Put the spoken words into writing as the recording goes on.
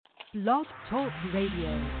Blog Talk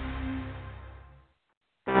Radio.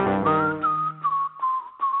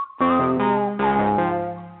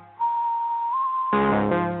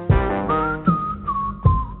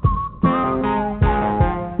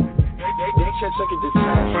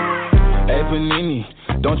 Hey Panini,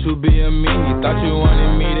 don't you be a meanie. Thought you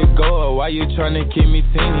wanted me to go, why you tryna keep me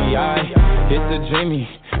teeny? It's a dreamy,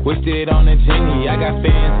 wished it on a genie. I got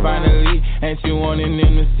fans finally, ain't you wanting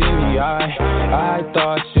them to see me? I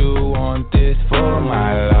thought you want this for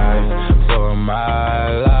my life, for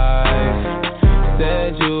my life.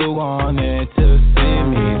 Said you wanted to see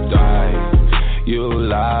me thrive, you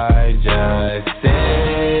lied, just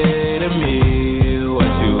say to me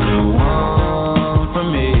what you want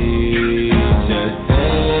from me. Just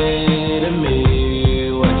say to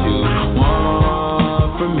me what you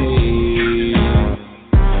want from me.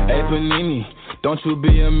 Hey Panini, don't you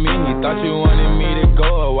be a meanie. Thought you wanted me to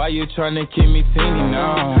go, why you tryna keep me teeny?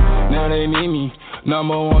 Now they need me,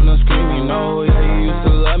 number one on screen. You know, yeah, you used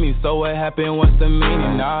to love me, so what happened, what's the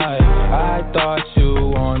meaning? I thought you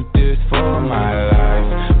want this for my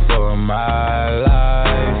life, for my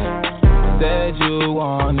life. Said you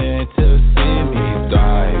wanted to see me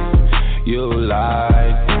thrive, you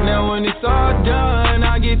lied. Now when it's all done,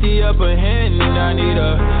 I get the upper hand, and I need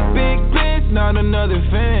a big bitch, not another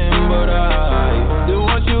fan. But I still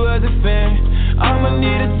want you as a fan. I'ma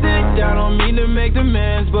need to sit down, don't mean to make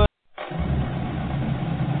demands, but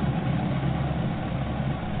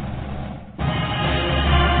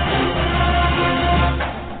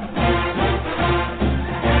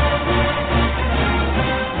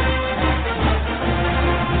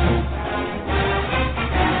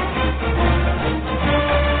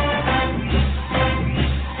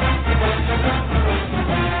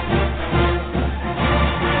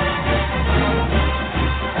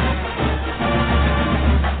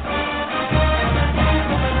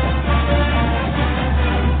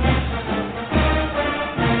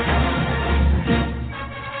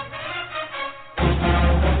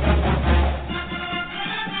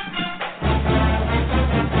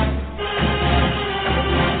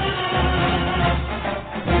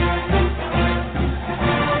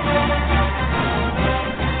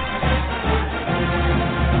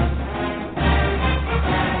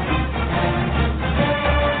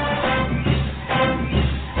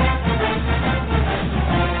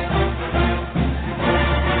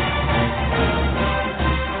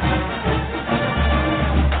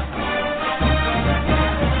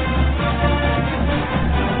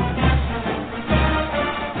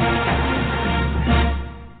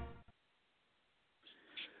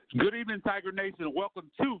Tiger Nation,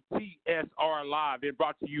 welcome to TSR Live, and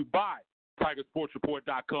brought to you by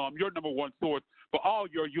TigerSportsReport.com, your number one source for all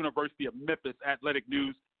your University of Memphis athletic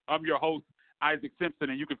news. I'm your host, Isaac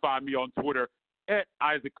Simpson, and you can find me on Twitter at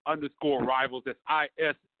Isaac_Rivals. That's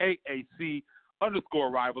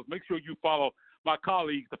ISAAC_Rivals. Make sure you follow my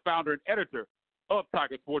colleagues, the founder and editor of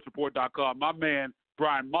TigerSportsReport.com, my man,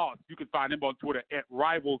 Brian Moss. You can find him on Twitter at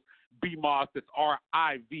RivalsBMoss. That's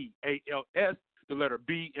RIVALS. The letter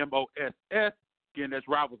B, M-O-S-S. Again, that's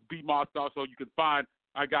Rivals B Moss. Also, you can find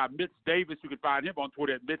our guy Mitch Davis. You can find him on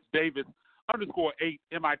Twitter at Mitch Davis _8,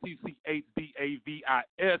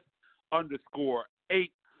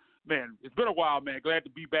 MITCHDAVIS_8. Man, it's been a while, man. Glad to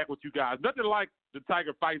be back with you guys. Nothing like the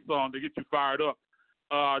Tiger Fight song to get you fired up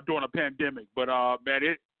during a pandemic. But,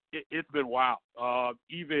 man, it's been wild.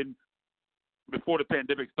 Even before the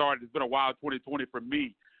pandemic started, it's been a wild 2020 for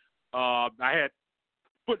me. I had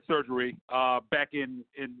foot surgery back in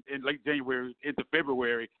late January into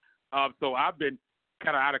February. So I've been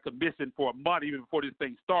kind of out of commission for a month even before this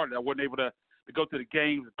thing started. I wasn't able to go to the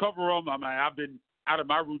games and cover them. I mean, I've been out of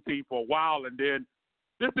my routine for a while, and then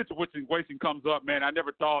this situation comes up, man. I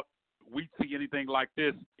never thought we'd see anything like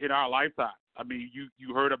this in our lifetime. I mean,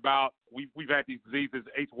 you heard about, we've had these diseases,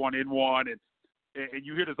 H1N1, and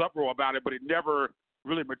you hear this uproar about it, but it never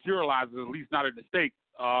really materializes, at least not in the States.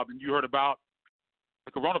 And you heard about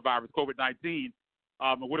the coronavirus, COVID-19,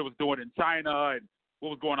 and what it was doing in China and what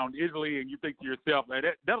was going on in Italy, and you think to yourself, man,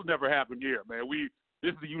 that'll never happen here, man.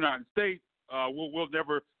 This is the United States. We'll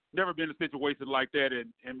never be in a situation like that,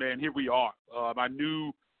 and man, here we are. I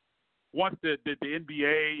knew once the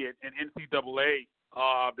NBA and NCAA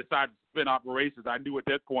decided to suspend operations, I knew at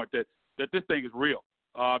that point that this thing is real,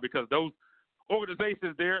 because those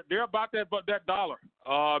organizations, they're about that dollar,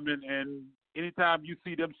 and anytime you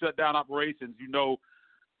see them shut down operations, you know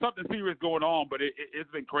something serious going on. But it's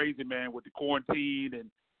been crazy, man, with the quarantine and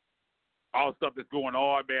all the stuff that's going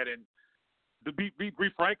on, man. And to be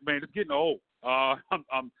frank, man, it's getting old.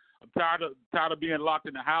 I'm tired of being locked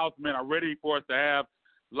in the house, man. I'm ready for us to have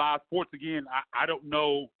live sports again. I don't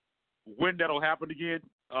know when that'll happen again.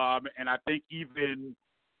 And I think even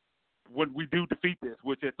when we do defeat this,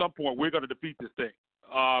 which at some point we're going to defeat this thing,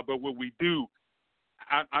 but when we do,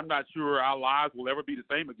 I'm not sure our lives will ever be the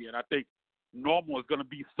same again. I think normal is going to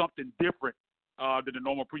be something different than the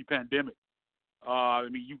normal pre-pandemic. I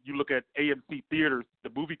mean, you look at AMC Theaters, the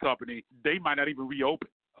movie company, they might not even reopen.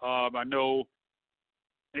 I know,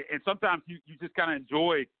 and sometimes you just kind of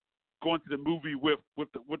enjoy going to the movie with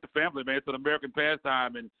the family, man. It's an American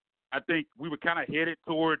pastime, and I think we were kind of headed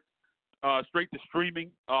toward straight to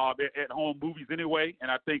streaming at home movies anyway, and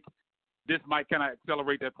I think this might kind of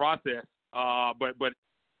accelerate that process. But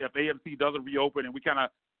if AMC doesn't reopen and we kind of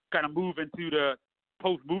move into the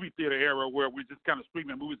post movie theater era where we're just kind of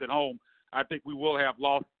streaming movies at home, I think we will have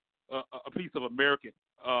lost a piece of America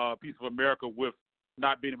with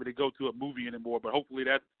not being able to go to a movie anymore. But hopefully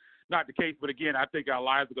that's not the case. But again, I think our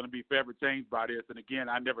lives are going to be forever changed by this. And again,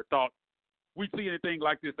 I never thought we'd see anything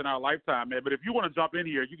like this in our lifetime, man. But if you want to jump in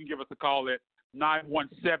here, you can give us a call at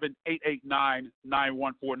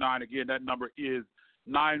 917-889-9149. Again, that number is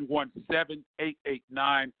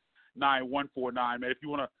 917-889-9149. Man, if you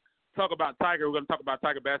want to talk about Tiger, we're going to talk about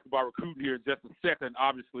Tiger basketball recruiting here in just a second.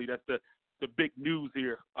 Obviously, that's the big news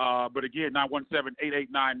here. But again,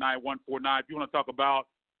 917-889-9149. If you want to talk about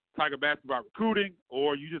Tiger basketball recruiting,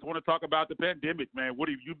 or you just want to talk about the pandemic, man, what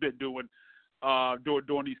have you been doing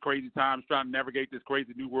during these crazy times, trying to navigate this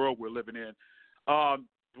crazy new world we're living in?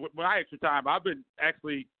 With my extra time, I've been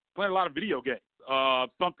actually playing a lot of video games,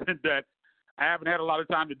 something that I haven't had a lot of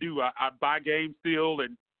time to do. I buy games still,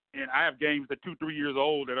 and I have games that 2-3 years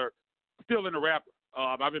old that are still in the wrapper.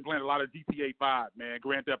 I've been playing a lot of GTA 5, man,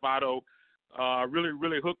 Grand Theft Auto.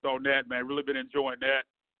 Really hooked on that, man. Really been enjoying that.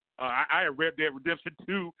 I have Red Dead Redemption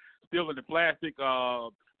 2 still in the plastic.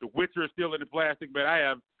 The Witcher is still in the plastic, man. I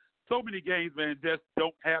have so many games, man, just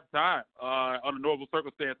don't have time under normal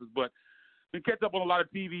circumstances. But been catching up on a lot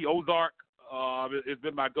of TV. Ozark it's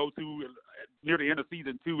been my go-to near the end of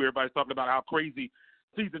season 2. Everybody's talking about how crazy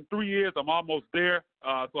season 3 is. I'm almost there.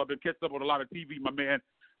 So I've been catching up on a lot of TV. My man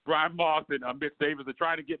Brian Moss and Mitch Davis are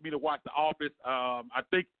trying to get me to watch The Office. I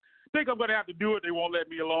think I'm going to have to do it. They won't let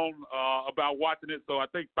me alone about watching it. So I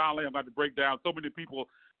think finally I'm going to break down. So many people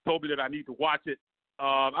told me that I need to watch it.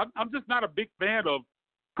 I'm just not a big fan of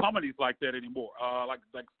comedies like that anymore. Like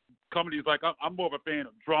comedies, like I'm more of a fan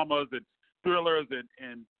of dramas and thrillers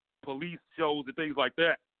and police shows and things like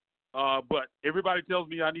that. But everybody tells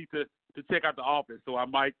me I need to check out The Office, so I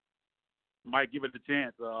might give it a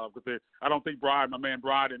chance because I don't think my man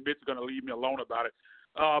Brian and Mitch are going to leave me alone about it.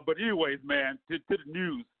 But anyways, man, to the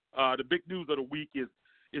news. The big news of the week is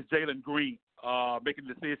Jalen Green making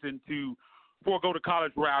the decision to forego the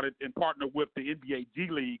college route and partner with the NBA G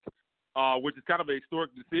League, which is kind of a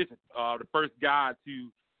historic decision. The first guy to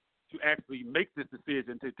actually make this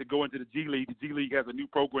decision to go into the G League. The G League has a new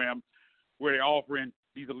program where they're offering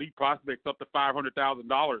these elite prospects up to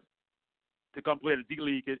 $500,000 to come play in the G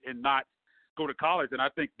League and not go to college. And I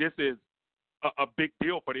think this is a big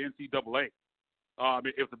deal for the NCAA.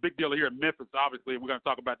 It's a big deal here in Memphis, obviously, and we're going to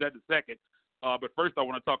talk about that in a second. But first I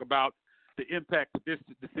want to talk about the impact that this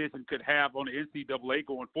decision could have on the NCAA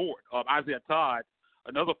going forward. Isaiah Todd,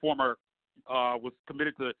 another former, was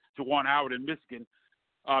committed to Juwan Howard in Michigan.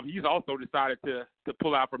 He's also decided to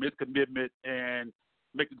pull out from his commitment and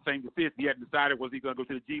make the same decision. He hadn't decided was he going to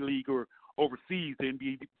go to the G League or overseas, the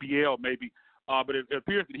NBL maybe. But it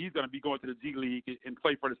appears that he's going to be going to the G League and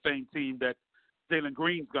play for the same team that Jalen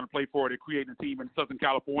Green's going to play for. They're creating a team in Southern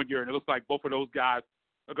California, and it looks like both of those guys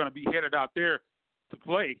are going to be headed out there to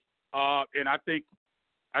play. And I think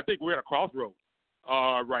we're at a crossroads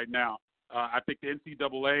right now. I think the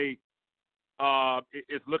NCAA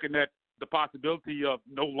is looking at the possibility of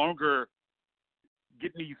no longer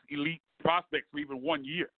getting these elite prospects for even 1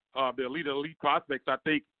 year. The elite prospects, I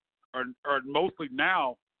think, are mostly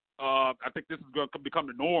now. I think this is going to become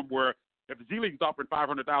the norm where if the G League is offering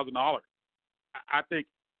 $500,000,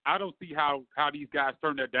 I don't see how these guys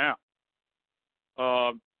turn that down.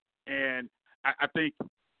 And I think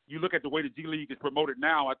you look at the way the G League is promoted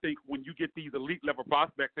now, I think when you get these elite level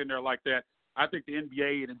prospects in there like that, I think the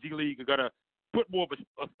NBA and the G League are going to put more of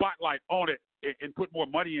a spotlight on it and put more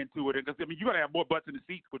money into it. Because, I mean, you got to have more butts in the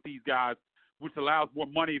seats with these guys, which allows more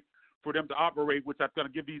money for them to operate, which is going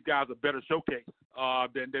to give these guys a better showcase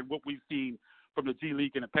than what we've seen from the G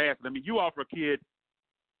League in the past. I mean, you offer a kid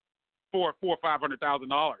 $400,000 or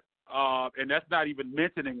 $500,000, and that's not even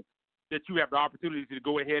mentioning that you have the opportunity to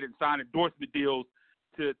go ahead and sign endorsement deals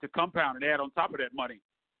to compound and add on top of that money.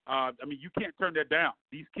 I mean, you can't turn that down.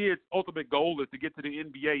 These kids' ultimate goal is to get to the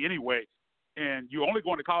NBA anyway, and you're only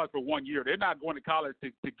going to college for 1 year. They're not going to college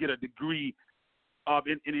to get a degree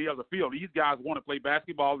in any other field. These guys want to play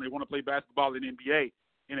basketball, and they want to play basketball in the NBA.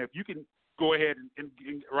 And if you can go ahead and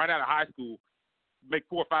right out of high school make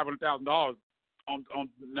 $400,000 or $500,000 on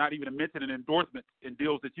not even to mention an endorsement and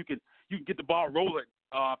deals that you can get the ball rolling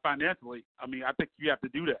financially. I mean, I think you have to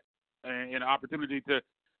do that, and an opportunity to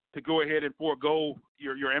go ahead and forego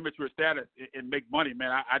your amateur status and make money,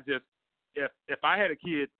 man. I just if I had a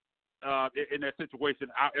kid in that situation,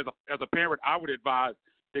 as a parent, I would advise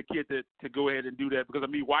the kid to go ahead and do that, because I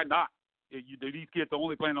mean, why not? These kids are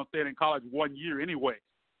only planning on staying in college 1 year anyway.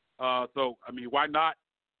 So I mean, why not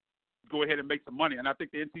go ahead and make some money? And I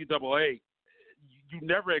think the NCAA, you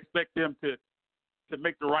never expect them to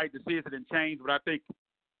make the right decision and change, but I think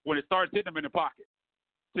when it starts hitting them in the pocket,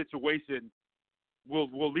 situation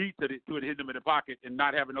will lead to it hitting them in the pocket and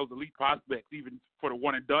not having those elite prospects even for the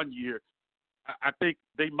one and done year. I think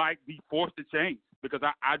they might be forced to change, because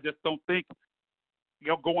I just don't think,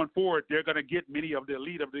 going forward, they're going to get many of the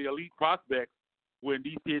elite prospects when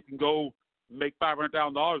these kids can go make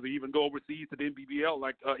 $500,000 or even go overseas to the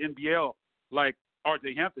NBL like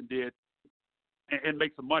R.J. Hampton did and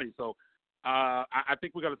make some money. So I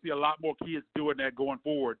think we're going to see a lot more kids doing that going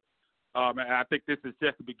forward. And I think this is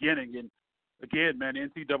just the beginning. And again, man,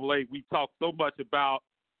 the NCAA, we talk so much about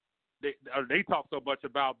they talk so much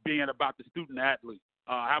about being about the student athlete,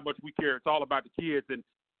 how much we care. It's all about the kids, and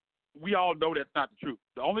we all know that's not the truth.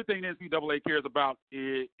 The only thing the NCAA cares about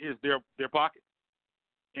is their pockets.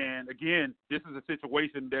 And again, this is a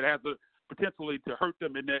situation that has the potentially to hurt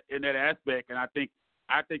them in that aspect. And I think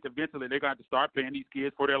eventually they're going to have to start paying these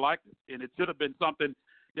kids for their likeness. And it should have been something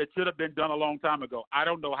that should have been done a long time ago. I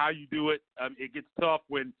don't know how you do it. It gets tough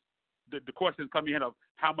when the questions come in of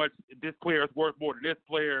how much this player is worth more than this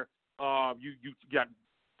player. You got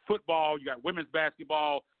football, you got women's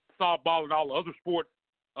basketball, softball, and all the other sports,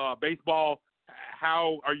 baseball.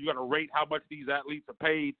 How are you going to rate how much these athletes are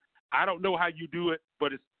paid? I don't know how you do it,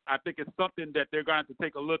 but I think it's something that they're going to have to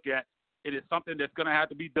take a look at. It is something that's going to have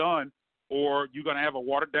to be done, or you're going to have a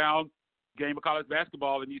watered-down game of college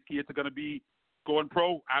basketball, and these kids are going to be going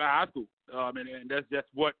pro out of high school. And that's just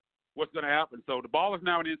what's going to happen. So the ball is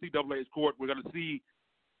now in NCAA's court. We're going to see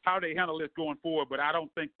how they handle this going forward, but I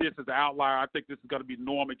don't think this is an outlier. I think this is going to be the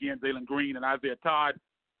norm again. Jalen Green and Isaiah Todd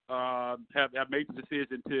have made the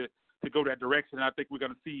decision to go that direction, and I think we're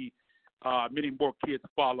going to see many more kids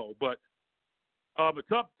follow. But a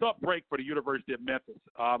tough break for the University of Memphis.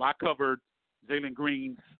 I covered Jalen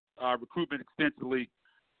Green's recruitment substantially,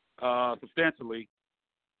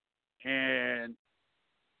 and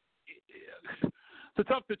it's a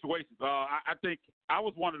tough situation. I think I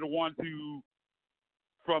was one of the ones who,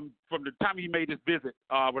 from the time he made his visit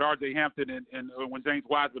with R.J. Hampton and when James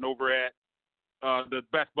Wiseman over at the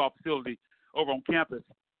basketball facility over on campus,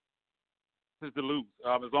 is to lose.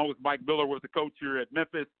 As long as Mike Miller was the coach here at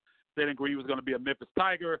Memphis, Jalen Green was going to be a Memphis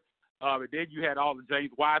Tiger. And then you had all the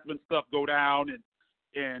James Wiseman stuff go down,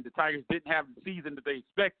 and the Tigers didn't have the season that they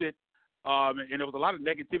expected. And there was a lot of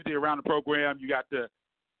negativity around the program. You got the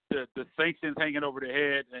sanctions hanging over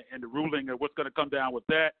their head and the ruling of what's going to come down with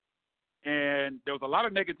that. And there was a lot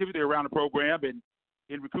of negativity around the program. And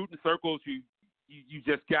in recruiting circles, you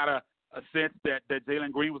just got a sense that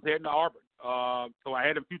Jalen Green was heading to Auburn. So I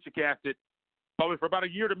had him future casted probably for about a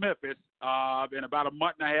year to Memphis. And about a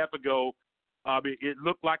month and a half ago, it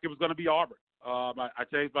looked like it was going to be Auburn. I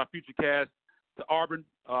changed my future cast to Auburn.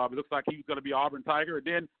 It looks like he was going to be Auburn Tiger. And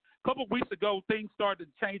then a couple of weeks ago, things started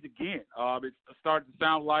to change again. It started to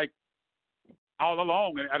sound like all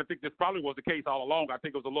along, and I think this probably was the case all along. I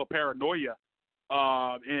think it was a little paranoia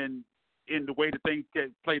in the way the things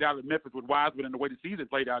played out in Memphis with Wiseman and the way the season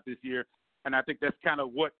played out this year. And I think that's kind of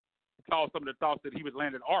what caused some of the thoughts that he would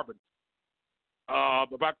land at Auburn.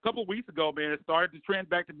 About a couple of weeks ago, man, it started to trend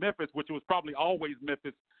back to Memphis, which was probably always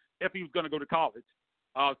Memphis if he was going to go to college.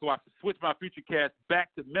 So I switched my future cast back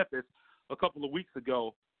to Memphis a couple of weeks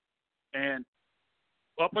ago. And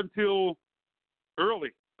up until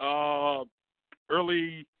earlier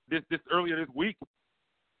this week,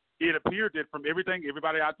 it appeared that from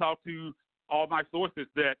everybody I talked to, all my sources,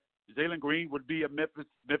 that Jalen Green would be a Memphis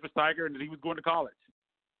Tiger and that he was going to college.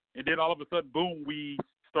 And then all of a sudden, boom, we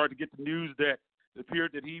started to get the news that it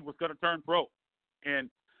appeared that he was going to turn pro. And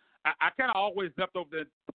I kind of always left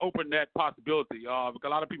open that possibility because a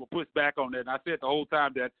lot of people pushed back on that. And I said the whole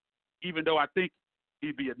time that even though I think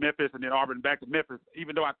he'd be at Memphis and then Auburn back to Memphis,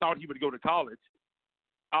 even though I thought he would go to college,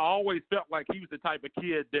 I always felt like he was the type of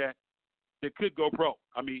kid that could go pro.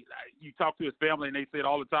 I mean, you talk to his family and they said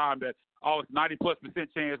all the time that, it's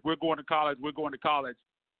 90+% chance we're going to college.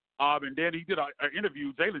 And then he did an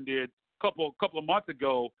interview, Jalen did, a couple of months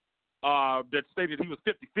ago that stated he was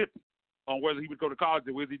 50-50 on whether he would go to college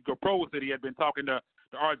or whether he'd go pro. Said he had been talking to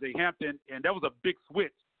R.J. Hampton, and that was a big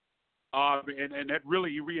switch. And that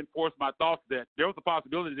really reinforced my thoughts that there was a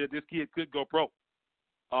possibility that this kid could go pro.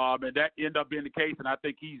 And that ended up being the case, and I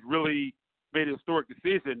think he's really made a historic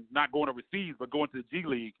decision, not going overseas, but going to the G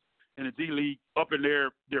League, and the G League upping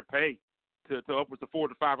their pay to upwards of $400,000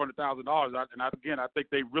 to $500,000. And I think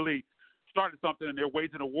they really started something, and they're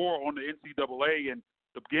waging a war on the NCAA. And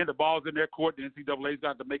again, the ball's in their court. The NCAA's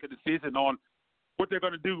got to make a decision on what they're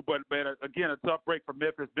going to do. But again, a tough break for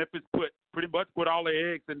Memphis. Memphis pretty much put all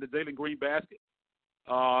their eggs in the Jalen Green basket,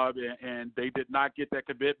 and they did not get that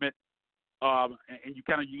commitment. And you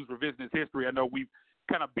kind of use revisionist history. I know we've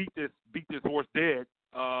kind of beat this horse dead.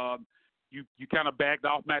 You kind of bagged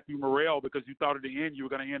off Matthew Morrell because you thought at the end you were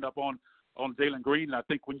going to end up on Jalen Green. And I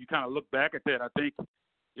think when you kind of look back at that, I think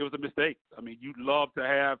it was a mistake. I mean, you'd love to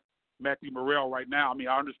have Matthew Morrell right now. I mean,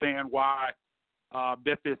 I understand why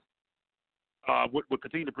Memphis would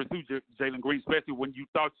continue to pursue Jalen Green, especially when you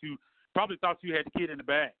probably thought you had the kid in the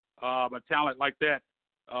bag. A talent like that,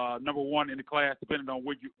 number one in the class, depending on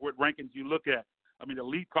what rankings you look at. I mean,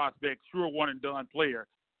 elite prospect, sure one and done player,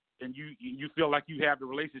 and you feel like you have the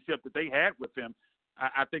relationship that they had with him.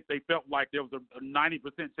 I think they felt like there was a 90%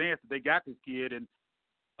 chance that they got this kid, and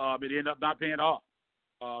it ended up not paying off.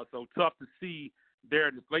 So tough to see there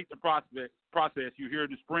in this late in the process. You're here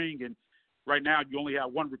in the spring, and right now you only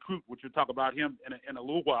have one recruit, which we'll talk about him in a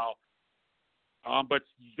little while. But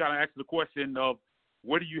you got to ask the question of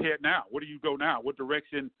where do you head now? Where do you go now? What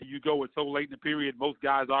direction do you go? It's so late in the period. Most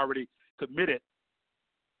guys already committed.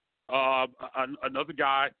 Another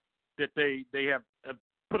guy that they have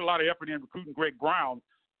put a lot of effort in recruiting, Greg Brown,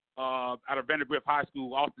 out of Vanderbilt High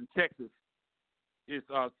School, Austin, Texas, is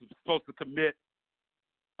supposed to commit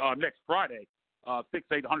next Friday.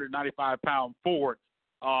 6'8", 195-pound forward.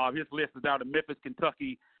 His list is out of Memphis,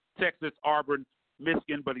 Kentucky, Texas, Auburn,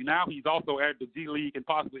 Michigan, but he's also added the G League and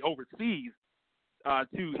possibly overseas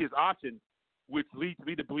to his option, which leads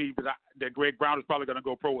me to believe that Greg Brown is probably going to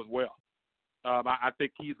go pro as well. I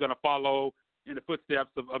think he's going to follow in the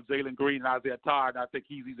footsteps of Jalen Green and Isaiah Todd. I think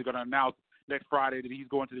he's either going to announce next Friday that he's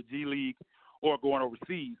going to the G League or going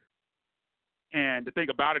overseas. And the thing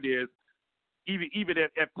about it is, even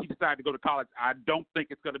if he decides to go to college, I don't think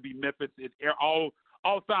it's going to be Memphis. All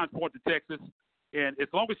signs point to Texas. And as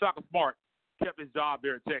long as Shaka Smart kept his job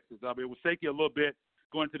there at Texas, it was shaky a little bit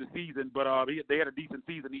going into the season, but they had a decent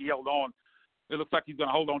season. He held on. It looks like he's going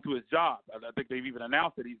to hold on to his job. I think they've even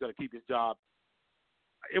announced that he's going to keep his job.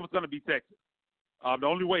 It was going to be Texas. The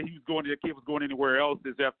only way the kid was going anywhere else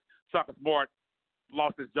is if Shaka Smart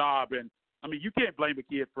lost his job. And, I mean, you can't blame a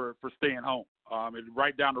kid for staying home.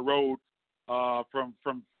 Right down the road from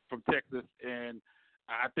Texas. And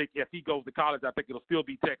I think if he goes to college, I think it'll still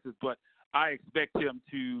be Texas. But I expect him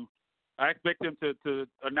to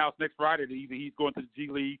announce next Friday that either he's going to the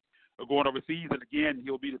G League or going overseas. And, again,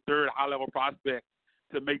 he'll be the third high-level prospect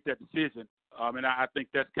to make that decision. And I think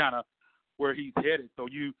that's kind of where he's headed. So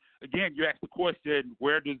you ask the question,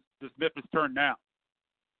 where does Memphis turn now?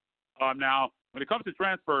 Now, when it comes to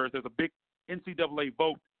transfers, there's a big NCAA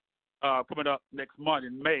vote coming up next month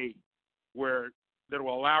in May that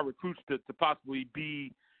will allow recruits to possibly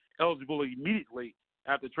be eligible immediately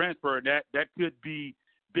after transfer. And that could be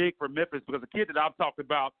big for Memphis because a kid that I've talked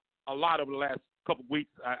about a lot over the last couple of weeks,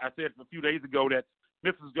 I said a few days ago that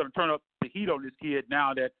Memphis is going to turn up the heat on this kid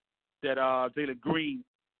now that Jalen Green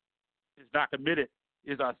is not committed,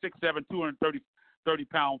 is a 6'7",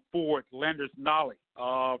 230-pound forward, Landers Nolley.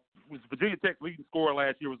 Was Virginia Tech's leading scorer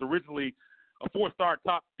last year, was originally a four-star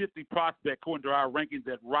top 50 prospect according to our rankings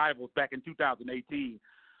at Rivals back in 2018.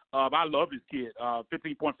 I love this kid.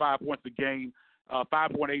 15.5 points per game,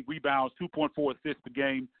 5.8 rebounds, 2.4 assists per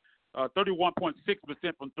game, 31.6%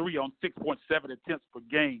 from three on 6.7 attempts per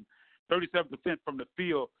game, 37% from the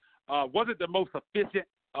field. Wasn't the most efficient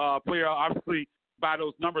player, obviously, by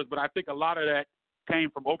those numbers, but I think a lot of that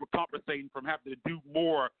came from overcompensating, from having to do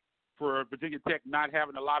more for Virginia Tech, not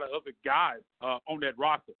having a lot of other guys on that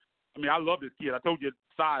roster. I mean, I love this kid. I told you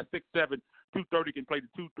size 6'7", 230, can play the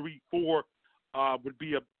 2, 3, 4, would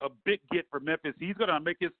be a big get for Memphis. He's going to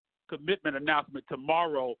make his commitment announcement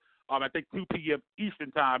tomorrow, I think 2 p.m.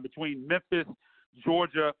 Eastern time, between Memphis,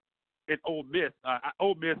 Georgia, and Ole Miss.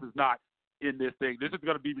 Ole Miss is not in this thing. This is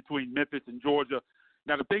going to be between Memphis and Georgia.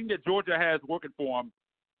 Now, the thing that Georgia has working for him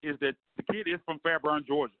is that the kid is from Fairburn,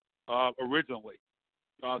 Georgia, originally.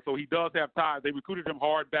 So he does have ties. They recruited him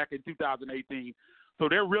hard back in 2018. So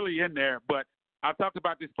they're really in there. But I've talked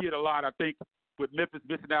about this kid a lot. I think with Memphis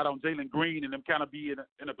missing out on Jalen Green and them kind of be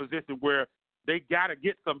in a position where they got to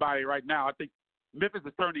get somebody right now. I think Memphis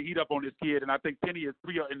is turning the heat up on this kid, and I think Penny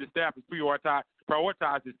and the staff has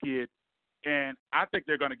prioritized this kid, and I think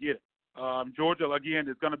they're going to get it. Georgia, again,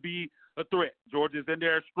 is going to be a threat. Georgia's in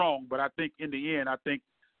there strong, but I think in the end, I think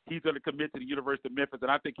he's going to commit to the University of Memphis,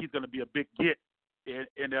 and I think he's going to be a big get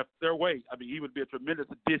in their way. I mean, he would be a tremendous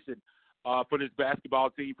addition for this basketball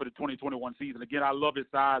team for the 2021 season. Again, I love his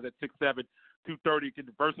size at 6'7", 230, can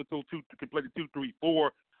be versatile, can play the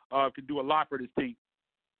 2-3-4, can do a lot for this team.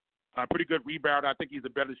 Pretty good rebounder. I think he's a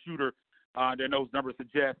better shooter than those numbers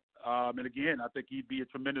suggest. And again, I think he'd be a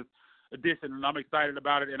tremendous addition, and I'm excited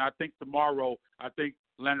about it. And I think tomorrow,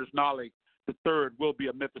 Landers Nolley III will be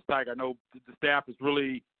a Memphis Tiger. I know the staff has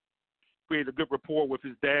really created a good rapport with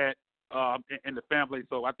his dad and the family,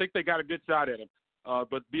 so I think they got a good shot at him.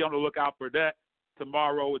 But be on the lookout for that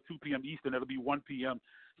tomorrow at 2 p.m. Eastern. It'll be 1 p.m.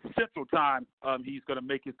 Central Time. He's going to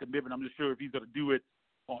make his commitment. I'm not sure if he's going to do it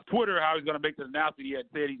on Twitter, how he's going to make the announcement. He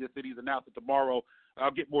just said he's announced it tomorrow.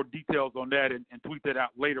 I'll get more details on that and tweet that out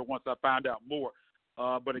later once I find out more.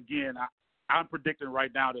 But again, I'm predicting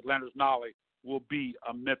right now that Landers Nolley will be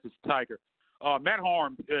a Memphis Tiger. Matt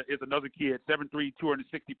Haarms is another kid, 7'3",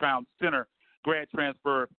 260-pound center, grad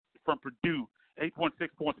transfer from Purdue, 8.6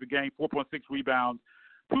 points per game, 4.6 rebounds,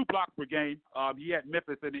 2 blocks per game. He had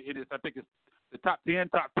Memphis in his, I think it's the top 10,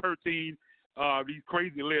 top 13, these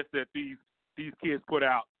crazy lists that these kids put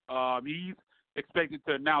out. He's expected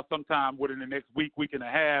to announce sometime within the next week and a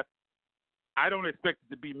half. I don't expect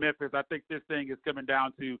it to be Memphis. I think this thing is coming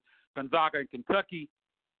down to Gonzaga and Kentucky.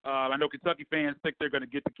 I know Kentucky fans think they're going to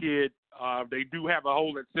get the kid. They do have a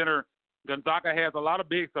hole at center. Gonzaga has a lot of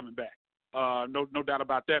bigs coming back. No doubt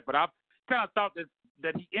about that. But I've kind of thought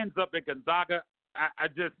that he ends up at Gonzaga.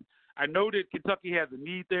 I know that Kentucky has a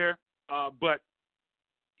need there, but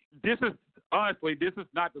this is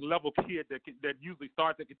not the level kid that usually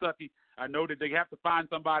starts at Kentucky. I know that they have to find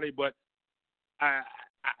somebody, but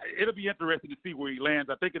it'll be interesting to see where he lands.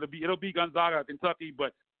 I think it'll be Gonzaga or Kentucky,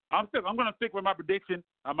 but I'm going to stick with my prediction.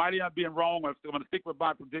 I might end up being wrong. I'm going to stick with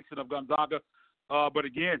my prediction of Gonzaga. But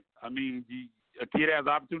again, I mean, a kid has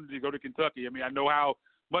the opportunity to go to Kentucky. I mean, I know how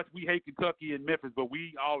much we hate Kentucky and Memphis, but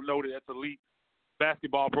we all know that that's an elite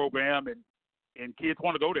basketball program, and kids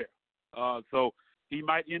want to go there. So he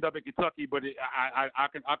might end up in Kentucky, but I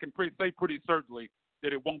can say pretty certainly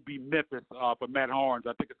that it won't be Memphis for Matt Haarms.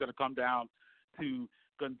 I think it's going to come down to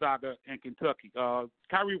Gonzaga and Kentucky.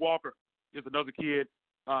 Kyrie Walker is another kid,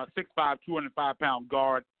 6'5", 205-pound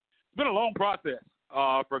guard. It's been a long process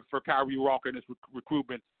for Kyrie Walker in this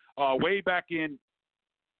recruitment. Way back in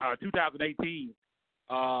 2018,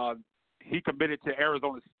 he committed to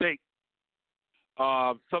Arizona State.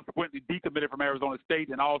 Subsequently decommitted from Arizona State,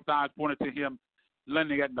 and all signs pointed to him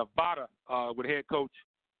landing at Nevada with head coach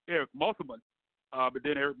Eric Musselman. But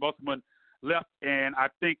then Eric Musselman left, and I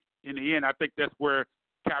think in the end, that's where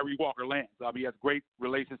Kyrie Walker lands. He has a great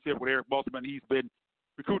relationship with Eric Musselman. He's been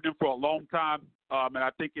recruiting him for a long time, and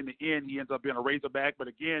I think in the end he ends up being a Razorback. But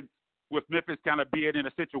again, with Memphis kind of being in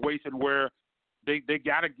a situation where they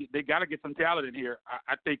gotta get some talent in here,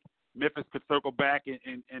 I think Memphis could circle back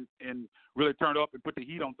and really turn up and put the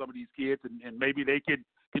heat on some of these kids, and maybe they can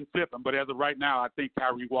flip them. But as of right now, I think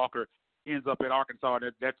Kyrie Walker ends up at Arkansas.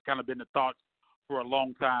 That's kind of been the thoughts for a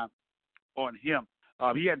long time on him.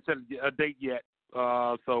 He hasn't set a date yet,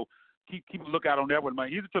 so keep a lookout on that one.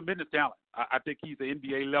 He's a tremendous talent. I think he's an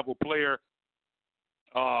NBA-level player,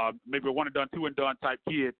 maybe a one-and-done, two-and-done type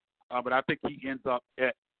kid, but I think he ends up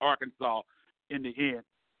at Arkansas in the end.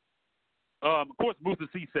 Of course, Moussa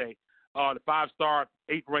Cisse, the 5-star,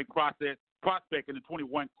 8th-ranked prospect in the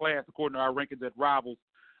 21 class, according to our rankings at Rivals,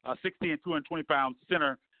 6'10", 220-pound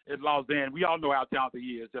center at Lausanne. We all know how talented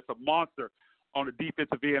he is. Just a monster on the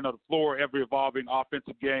defensive end of the floor, ever-evolving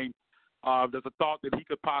offensive game. There's a thought that he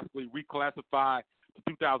could possibly reclassify to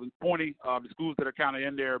 2020. The schools that are kind of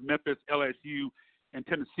in there, Memphis, LSU, and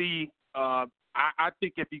Tennessee. I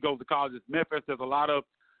think if he goes to college, it's Memphis. There's a lot of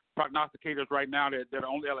prognosticators right now that are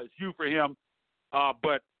on LSU for him.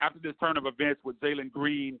 But after this turn of events with Jalen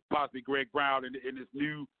Green, possibly Greg Brown, in this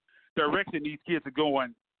new direction these kids are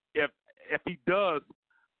going, if he does,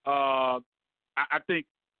 I think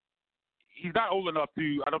he's not old enough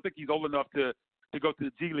to – I don't think he's old enough to go to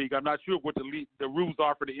the G League. I'm not sure what the rules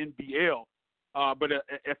are for the NBL. But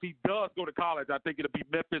if he does go to college, I think it'll be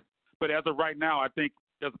Memphis. But as of right now, I think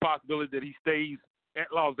there's a possibility that he stays at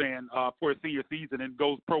Lausanne for his senior season and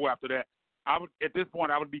goes pro after that. At this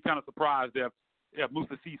point, I would be kind of surprised if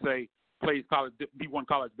Moussa Cisse plays D1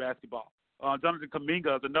 college basketball. Jonathan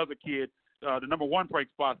Kuminga is another kid, the number 1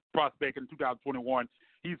 ranked prospect in 2021.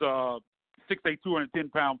 He's a 6'8",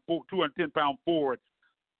 210-pound forward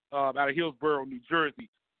out of Hillsborough, New Jersey.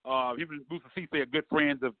 Him and Musa Cisse are good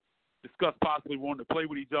friends, have discussed possibly wanting to play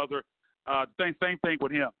with each other. Same thing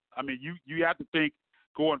with him. I mean, you have to think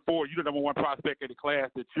going forward, you're the number one prospect in the class,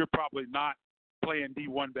 that you're probably not playing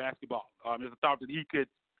D1 basketball. There's a thought that he could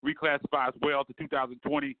reclassify as well to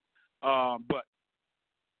 2020. But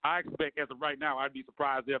I expect, as of right now, I'd be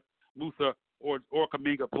surprised if Musa or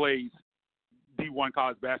Kuminga plays D1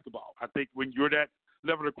 college basketball. I think when you're that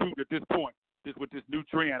level of recruit at this point, with this new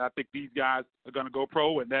trend, I think these guys are going to go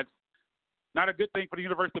pro, and that's not a good thing for the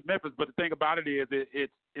University of Memphis. But the thing about it is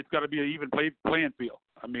it's going to be an even playing field.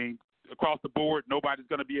 I mean, across the board, nobody's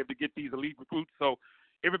going to be able to get these elite recruits. So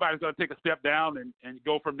everybody's going to take a step down and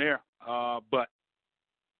go from there. But,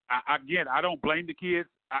 I don't blame the kids.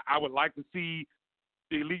 I would like to see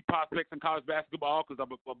the elite prospects in college basketball because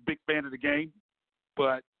I'm a big fan of the game.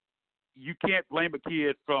 But you can't blame a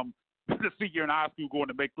kid from the senior in high school going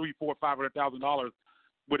to make $300,000, $400,000, $500,000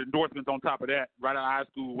 with endorsements on top of that right out of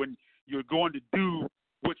high school when you're going to do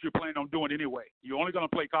what you're planning on doing anyway. You're only going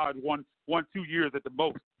to play college 1-2 years at the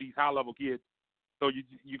most, these high-level kids. So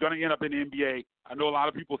you're going to end up in the NBA. I know a lot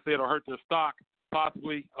of people said it'll hurt their stock,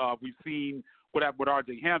 possibly. We've seen what happened with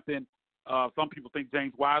R.J. Hampton. Some people think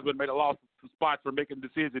James Wiseman made a loss some spots for making the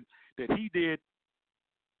decision that he did.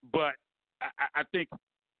 But I think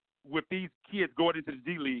with these kids going into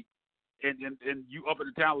the G League and you up at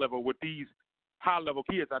the talent level with these high-level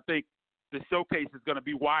kids, I think the showcase is going to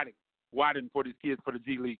be widened for these kids for the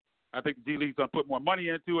G League. I think the G League's going to put more money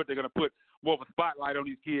into it. They're going to put more of a spotlight on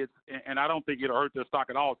these kids, and I don't think it'll hurt their stock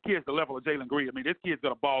at all. Kids the level of Jalen Green, I mean, this kid's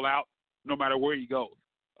going to ball out no matter where he goes.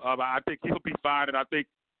 I think he'll be fine, and I think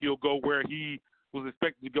he'll go where he was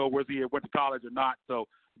expected to go, whether he went to college or not. So,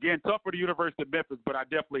 again, tough for the University of Memphis, but I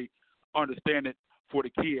definitely understand it for the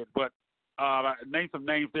kid. But name some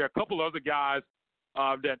names there. A couple other guys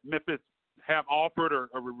that Memphis have offered or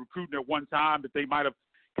were recruiting at one time that they might have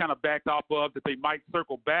kind of backed off of, that they might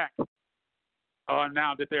circle back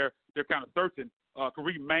now that they're kind of searching.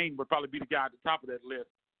 Kareem Maine would probably be the guy at the top of that list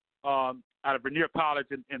out of Rainier College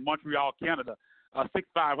in Montreal, Canada. 6'5",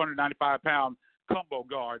 195-pound combo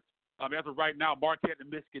guard. As of right now, Marquette and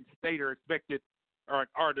Michigan State are expected or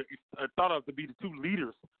are thought of to be the two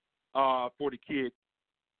leaders for the kid.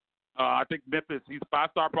 I think Memphis, he's a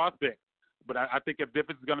 5-star prospect. But I think if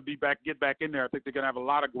Memphis is going to get back in there, I think they're going to have a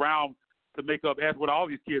lot of ground to make up. As with all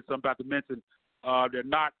these kids I'm about to mention, they're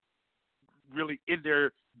not really in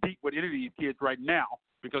there deep with any of these kids right now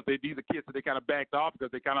because these are kids that they kind of backed off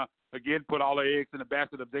because they kind of, again, put all their eggs in the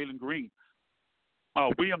basket of Jalen Green.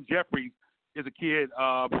 William Jeffries is a kid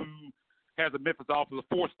who has a Memphis offer,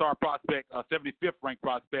 a 4-star prospect, 75th ranked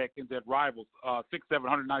prospect in that Rivals, 6'7",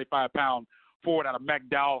 195-pound forward out of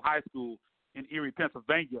McDowell High School in Erie,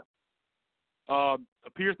 Pennsylvania.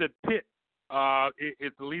 Appears that Pitt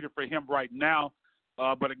is the leader for him right now.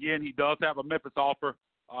 But, again, he does have a Memphis offer.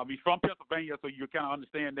 He's from Pennsylvania, so you kind of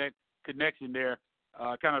understand that connection there,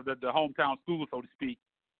 kind of the hometown school, so to speak.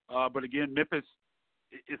 But, again, Memphis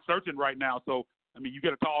is searching right now. So, I mean, you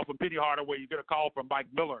get a call from Penny Hardaway, you get a call from Mike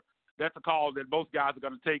Miller. That's a call that most guys are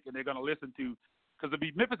going to take and they're going to listen to because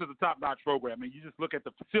Memphis is a top-notch program. I mean, you just look at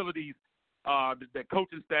the facilities, the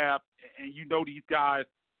coaching staff, and you know these guys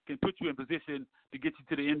can put you in position to get you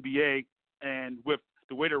to the NBA. And with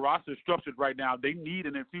the way the roster is structured right now, they need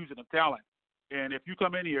an infusion of talent. And if you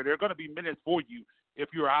come in here, there are going to be minutes for you if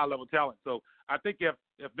you're a high-level talent. So I think if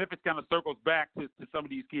Memphis kind of circles back to some of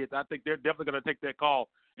these kids, I think they're definitely going to take that call,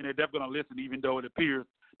 and they're definitely going to listen, even though it appears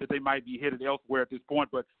that they might be headed elsewhere at this point.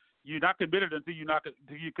 But you're not committed until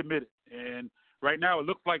you're committed. And right now it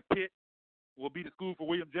looks like Pitt will be the school for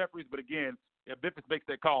William Jeffries. But, again, if Memphis makes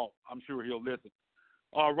that call, I'm sure he'll listen.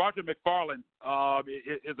 Roger McFarland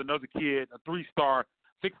is another kid, a 3-star,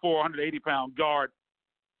 6'4", 180-pound guard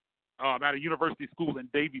out of University School in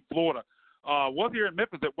Davie, Florida. Was here in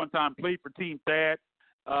Memphis at one time, played for Team Thad.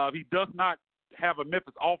 He does not have a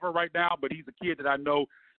Memphis offer right now, but he's a kid that I know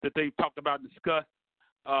that they've talked about and discussed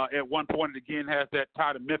at one point, and again has that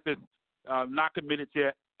tie to Memphis, not committed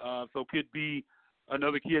yet. So could be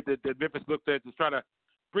another kid that Memphis looked at to try to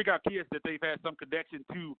bring out kids that they've had some connection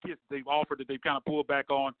to, kids that they've offered that they've kind of pulled back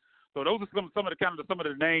on. So those are some of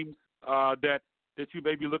the names that you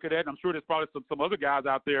may be looking at. And I'm sure there's probably some other guys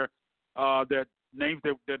out there that names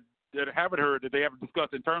that haven't heard, that they haven't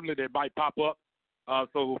discussed internally, that might pop up.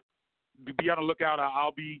 So be on the lookout.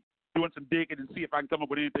 I'll be doing some digging and see if I can come up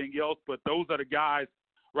with anything else. But those are the guys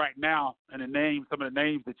right now and some of the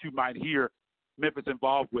names that you might hear Memphis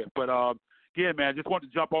involved with. But, again, man, just wanted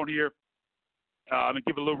to jump on here and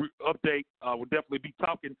give a little update. We'll definitely be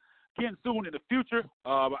talking again soon in the future.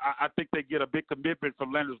 I think they get a big commitment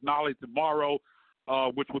from Leonard's Knowledge tomorrow.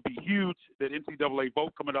 which would be huge. That NCAA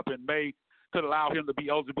vote coming up in May could allow him to be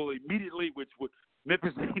eligible immediately, which would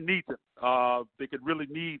Memphis needs him. They could really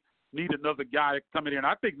need another guy coming in.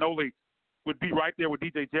 I think Noli would be right there with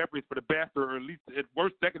DJ Jeffries for the best, or at least at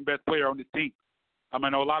worst, second best player on this team. I mean, I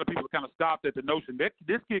know a lot of people kind of stopped at the notion that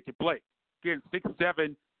this kid can play. Again,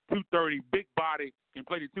 6'7", 230, big body, can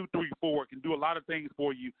play the 2-3-4, can do a lot of things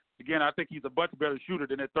for you. Again, I think he's a much better shooter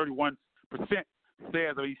than that 31%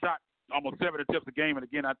 says. He shot almost 7 attempts a game, and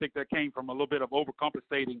again, I think that came from a little bit of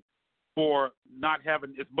overcompensating for not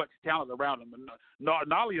having as much talent around him.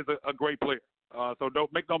 Nolly is a great player, so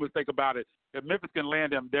don't make no mistake about it. If Memphis can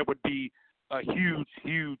land him, that would be a huge,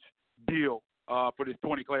 huge deal for this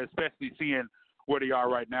 20 class, especially seeing where they are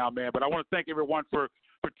right now, man. But I want to thank everyone for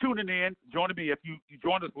tuning in, joining me. If you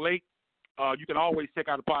joined us late, you can always check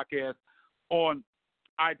out the podcast on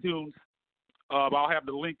iTunes. I'll have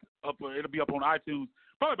the link up. It'll be up on iTunes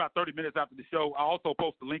probably about 30 minutes after the show. I'll also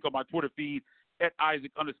post the link on my Twitter feed at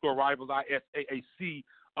Isaac_Rivals,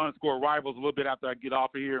 ISAAC_Rivals, a little bit after I get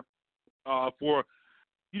off of here for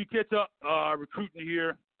you to catch up recruiting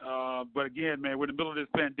here. But again, man, we're in the middle of this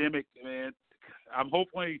pandemic, man. I'm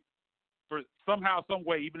hopefully for somehow, some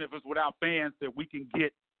way, even if it's without fans, that we can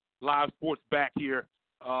get live sports back here.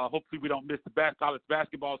 Hopefully we don't miss the college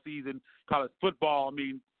basketball season, college football. I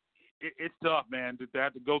mean, it's tough, man, to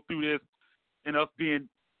have to go through this, and us being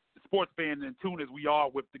sports fans in tune as we are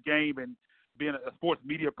with the game and being a sports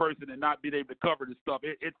media person and not being able to cover this stuff.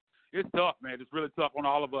 It's tough, man. It's really tough on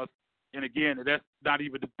all of us. And again, that's not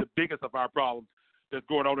even the biggest of our problems that's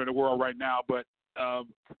going on in the world right now. But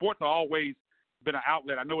sports have always been an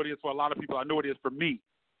outlet. I know it is for a lot of people. I know it is for me.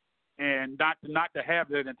 And not to have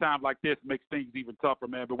that in times like this makes things even tougher,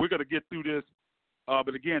 man. But we're going to get through this.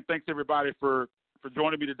 But again, thanks everybody for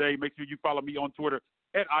joining me today. Make sure you follow me on Twitter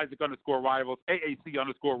at Isaac_Rivals,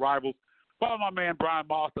 AAC_Rivals. Follow my man Brian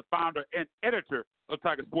Moss, the founder and editor of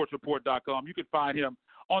TigerSportsReport.com. You can find him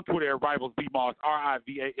on Twitter at RivalsBMoss,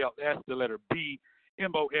 RIVALS, the letter B,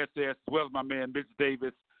 MOSS, as well as my man Mitch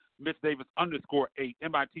Davis, Mitch_Davis_8,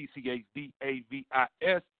 MITCHDAVIS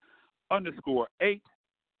 _8.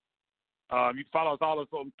 You can follow us all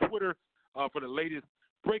on Twitter for the latest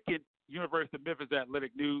breaking University of Memphis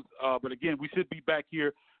athletic news. But again, we should be back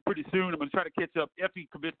here pretty soon. I'm going to try to catch up. If he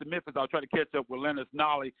commits to Memphis, I'll try to catch up with Lennox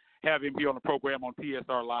Nolly, have him here on the program on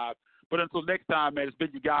TSR Live. But until next time, man, it's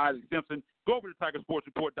been your guy, Alex Simpson. Go over to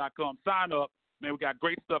TigerSportsReport.com. Sign up. Man, we got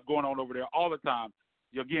great stuff going on over there all the time.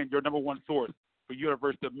 Again, your number one source for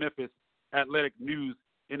University of Memphis athletic news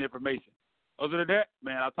and information. Other than that,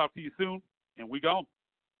 man, I'll talk to you soon, and we gone.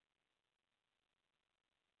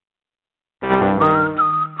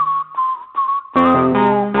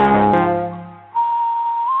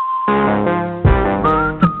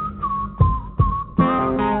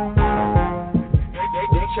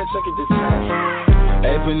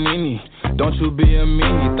 Hey Panini, don't you be a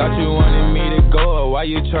meanie. Thought you wanted me to go, or why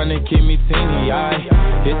you tryna keep me teeny?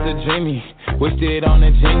 It's a dreamy, wished it on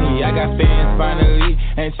a genie. I got fans finally,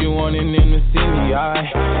 ain't you wanting them to see me?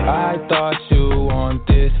 I thought you want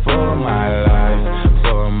this for my life,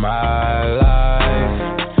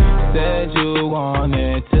 Said you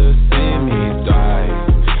wanted to see me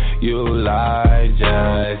thrive. You lied,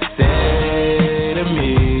 just say to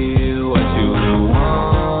me what you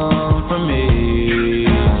want from me.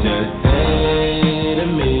 Just say to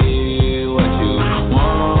me what you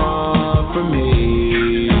want from me.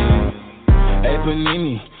 Hey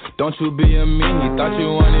Panini, don't you be a meanie. Thought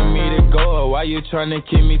you wanted me to go, or why you tryna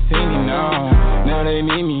keep me teeny? Now they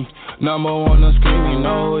need me. Number one, I'm screaming,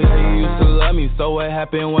 no, yeah, you used to love me, so what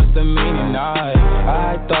happened, what's the meaning?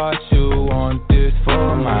 I thought you want this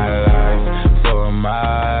for my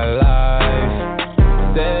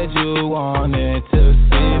life, Said you wanted to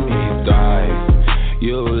see me thrive.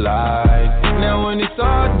 You lied. Now when it's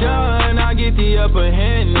all done, I get the upper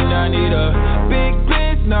hand, and I need a big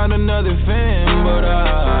bitch, not another fan, but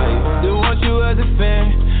I still want you as a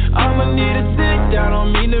fan. I'ma need to sit down,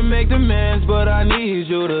 don't mean to make demands, but I need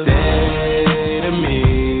you to say to me